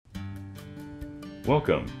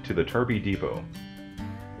Welcome to the Tarpey Depot.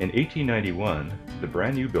 In 1891, the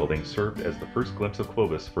brand new building served as the first glimpse of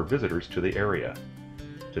Clovis for visitors to the area.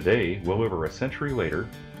 Today, well over a century later,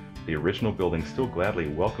 the original building still gladly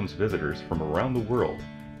welcomes visitors from around the world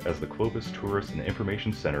as the Clovis Tourist and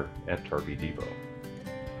Information Center at Tarpey Depot.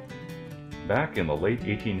 Back in the late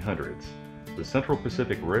 1800s, the Central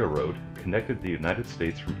Pacific Railroad connected the United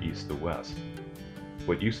States from east to west.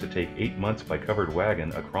 What used to take 8 months by covered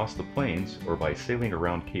wagon across the plains or by sailing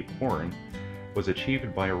around Cape Horn was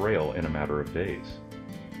achieved by rail in a matter of days.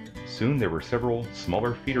 Soon there were several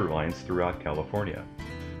smaller feeder lines throughout California,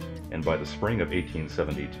 and by the spring of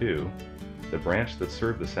 1872, the branch that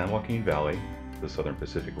served the San Joaquin Valley, the Southern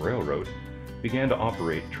Pacific Railroad, began to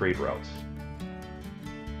operate trade routes.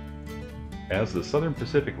 As the Southern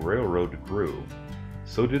Pacific Railroad grew,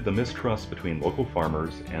 so did the mistrust between local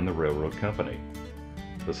farmers and the railroad company.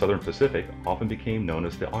 The Southern Pacific often became known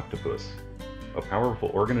as the Octopus, a powerful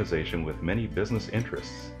organization with many business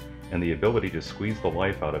interests and the ability to squeeze the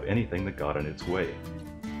life out of anything that got in its way.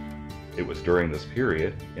 It was during this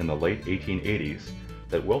period, in the late 1880s,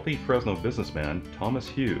 that wealthy Fresno businessman Thomas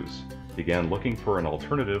Hughes began looking for an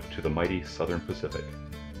alternative to the mighty Southern Pacific.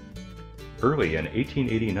 Early in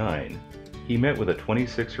 1889, he met with a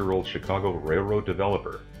 26-year-old Chicago railroad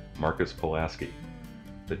developer, Marcus Pulaski.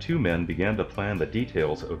 The two men began to plan the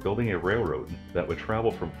details of building a railroad that would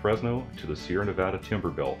travel from Fresno to the Sierra Nevada timber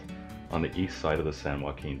belt on the east side of the San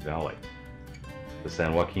Joaquin Valley. The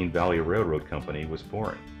San Joaquin Valley Railroad Company was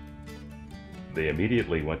born. They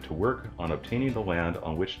immediately went to work on obtaining the land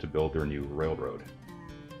on which to build their new railroad.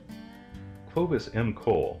 Clovis M.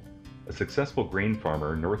 Cole, a successful grain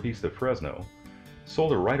farmer northeast of Fresno,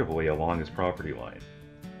 sold a right-of-way along his property line.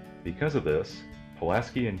 Because of this,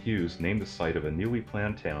 Pulaski and Hughes named the site of a newly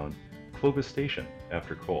planned town Clovis Station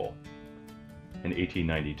after Cole. In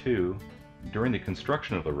 1892, during the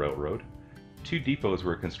construction of the railroad, 2 depots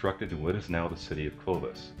were constructed in what is now the city of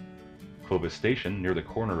Clovis. Clovis Station, near the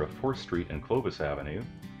corner of 4th Street and Clovis Avenue,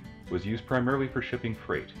 was used primarily for shipping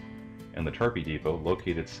freight, and the Tarpey Depot,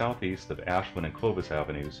 located southeast of Ashland and Clovis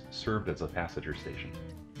Avenues, served as a passenger station.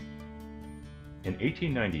 In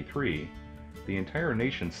 1893, the entire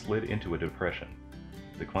nation slid into a depression.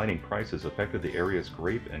 Declining prices affected the area's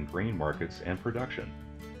grape and grain markets and production.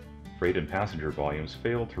 Freight and passenger volumes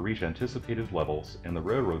failed to reach anticipated levels, and the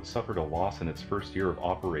railroad suffered a loss in its first year of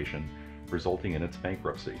operation, resulting in its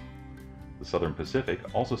bankruptcy. The Southern Pacific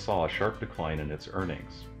also saw a sharp decline in its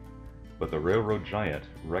earnings. But the railroad giant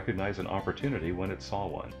recognized an opportunity when it saw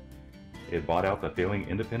one. It bought out the failing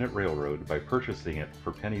independent railroad by purchasing it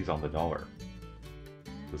for pennies on the dollar.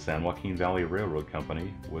 The San Joaquin Valley Railroad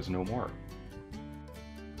Company was no more.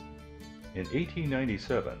 In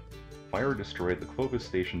 1897, fire destroyed the Clovis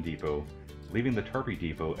Station Depot, leaving the Tarpey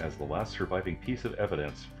Depot as the last surviving piece of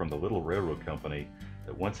evidence from the little railroad company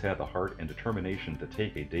that once had the heart and determination to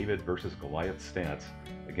take a David versus Goliath stance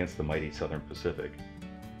against the mighty Southern Pacific.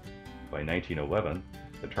 By 1911,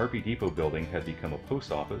 the Tarpey Depot building had become a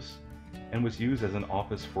post office and was used as an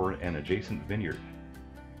office for an adjacent vineyard.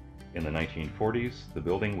 In the 1940s, the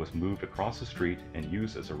building was moved across the street and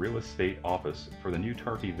used as a real estate office for the new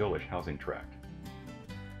Tarpey Village housing tract.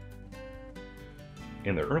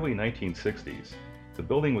 In the early 1960s, the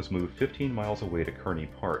building was moved 15 miles away to Kearney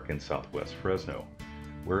Park in southwest Fresno,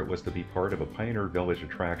 where it was to be part of a Pioneer Village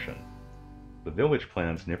attraction. The village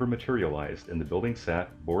plans never materialized, and the building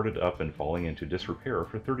sat boarded up and falling into disrepair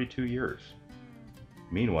for 32 years.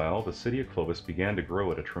 Meanwhile, the city of Clovis began to grow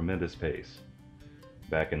at a tremendous pace.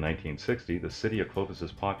 Back in 1960, the city of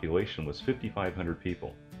Clovis's population was 5,500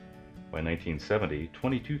 people. By 1970,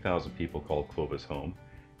 22,000 people called Clovis home,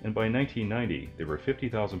 and by 1990, there were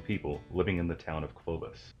 50,000 people living in the town of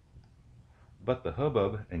Clovis. But the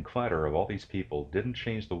hubbub and clatter of all these people didn't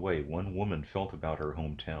change the way one woman felt about her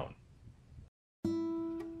hometown.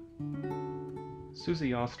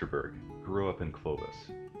 Susie Osterberg grew up in Clovis.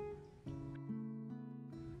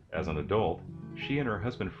 As an adult, she and her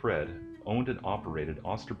husband Fred owned and operated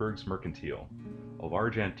Osterberg's Mercantile, a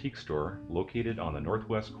large antique store located on the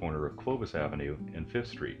northwest corner of Clovis Avenue and 5th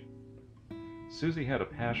Street. Susie had a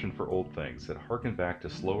passion for old things that harkened back to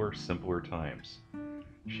slower, simpler times.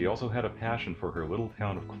 She also had a passion for her little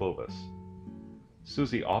town of Clovis.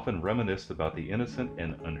 Susie often reminisced about the innocent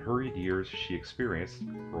and unhurried years she experienced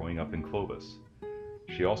growing up in Clovis.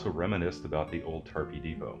 She also reminisced about the old Tarpey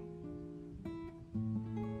Depot.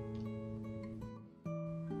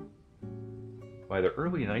 By the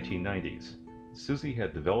early 1990s, Susie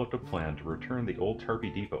had developed a plan to return the old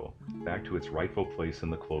Tarpey Depot back to its rightful place in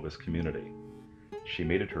the Clovis community. She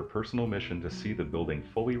made it her personal mission to see the building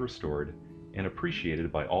fully restored and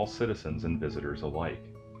appreciated by all citizens and visitors alike.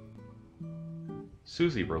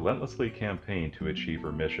 Susie relentlessly campaigned to achieve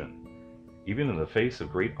her mission, even in the face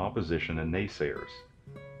of great opposition and naysayers.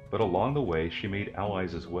 But along the way, she made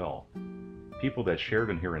allies as well, people that shared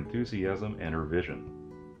in her enthusiasm and her vision.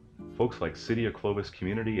 Folks like City of Clovis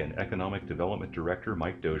Community and Economic Development Director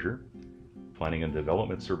Mike Dozier, Planning and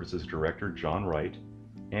Development Services Director John Wright,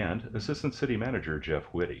 and Assistant City Manager Jeff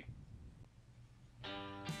Whitty.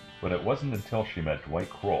 But it wasn't until she met Dwight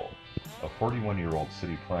Kroll, a 41-year-old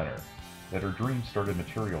city planner, that her dreams started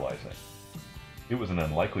materializing. It was an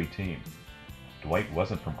unlikely team. Dwight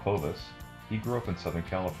wasn't from Clovis. He grew up in Southern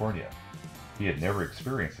California. He had never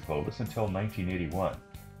experienced Clovis until 1981,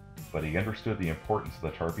 but he understood the importance of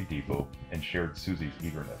the Tarpey Depot and shared Susie's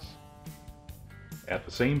eagerness. At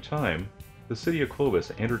the same time, the City of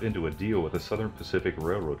Clovis entered into a deal with the Southern Pacific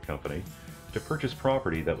Railroad Company to purchase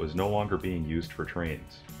property that was no longer being used for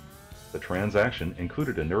trains. The transaction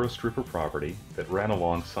included a narrow strip of property that ran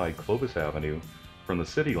alongside Clovis Avenue from the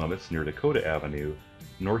city limits near Dakota Avenue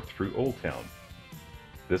north through Old Town.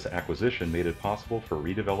 This acquisition made it possible for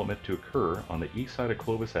redevelopment to occur on the east side of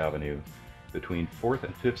Clovis Avenue between 4th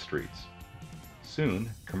and 5th Streets. Soon,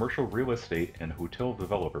 commercial real estate and hotel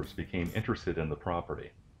developers became interested in the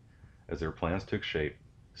property. As their plans took shape,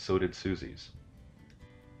 so did Susie's.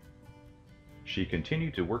 She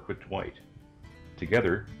continued to work with Dwight.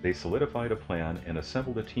 Together, they solidified a plan and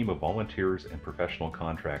assembled a team of volunteers and professional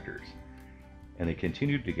contractors, and they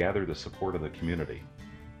continued to gather the support of the community.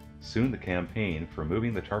 Soon the campaign for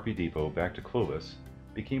moving the Tarpey Depot back to Clovis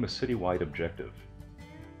became a citywide objective.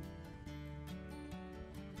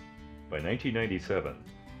 By 1997,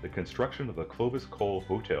 the construction of the Clovis Cole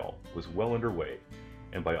Hotel was well underway,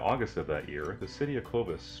 and by August of that year, the City of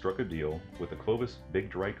Clovis struck a deal with the Clovis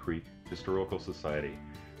Big Dry Creek Historical Society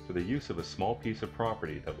for the use of a small piece of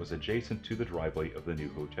property that was adjacent to the driveway of the new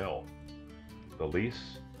hotel. The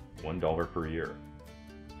lease, $1 per year.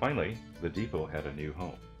 Finally, the depot had a new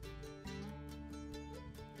home.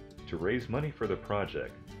 To raise money for the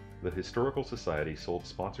project, the Historical Society sold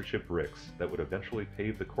sponsorship bricks that would eventually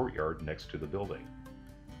pave the courtyard next to the building.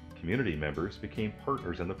 Community members became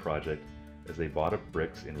partners in the project as they bought up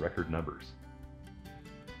bricks in record numbers.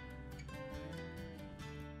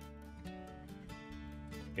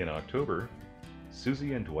 In October,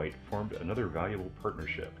 Susie and Dwight formed another valuable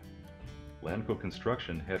partnership. Landco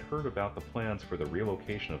Construction had heard about the plans for the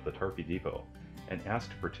relocation of the Tarpey Depot and asked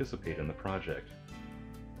to participate in the project.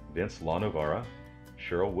 Vince LaNovara,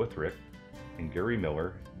 Cheryl Wuthrick, and Gary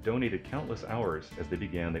Miller donated countless hours as they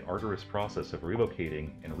began the arduous process of relocating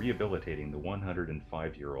and rehabilitating the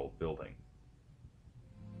 105-year-old building.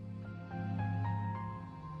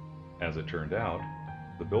 As it turned out,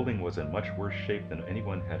 the building was in much worse shape than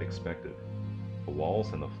anyone had expected. The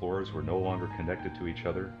walls and the floors were no longer connected to each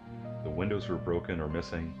other, the windows were broken or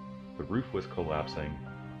missing, the roof was collapsing,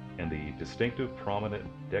 and the distinctive prominent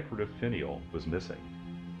decorative finial was missing.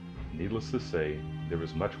 Needless to say, there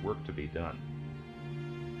was much work to be done.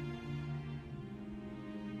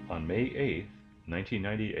 On May 8,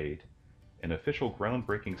 1998, an official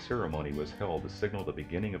groundbreaking ceremony was held to signal the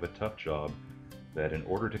beginning of a tough job that, in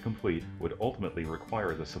order to complete, would ultimately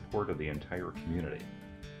require the support of the entire community.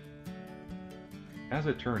 As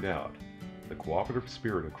it turned out, the cooperative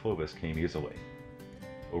spirit of Clovis came easily.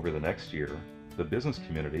 Over the next year, the business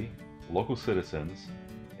community, local citizens,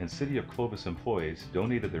 and City of Clovis employees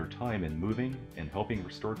donated their time in moving and helping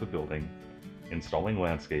restore the building, installing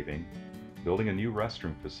landscaping, building a new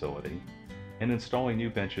restroom facility, and installing new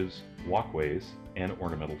benches, walkways, and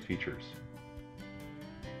ornamental features.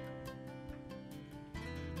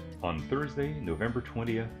 On Thursday, November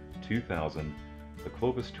 20th, 2000, the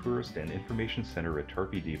Clovis Tourist and Information Center at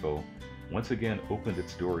Tarpey Depot once again opened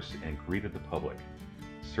its doors and greeted the public,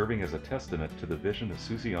 serving as a testament to the vision of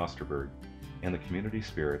Susie Osterberg and the community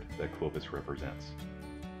spirit that Clovis represents.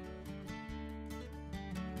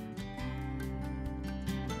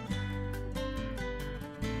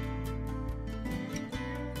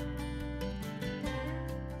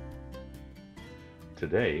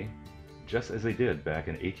 Today, just as they did back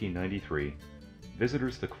in 1893,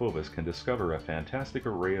 visitors to Clovis can discover a fantastic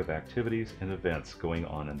array of activities and events going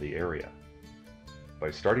on in the area. By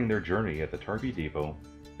starting their journey at the Tarpey Depot,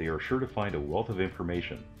 they are sure to find a wealth of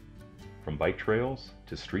information, from bike trails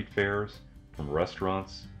to street fairs, from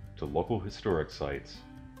restaurants to local historic sites,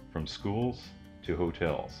 from schools to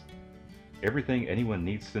hotels. Everything anyone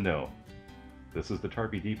needs to know. This is the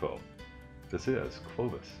Tarpey Depot. This is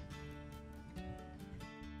Clovis.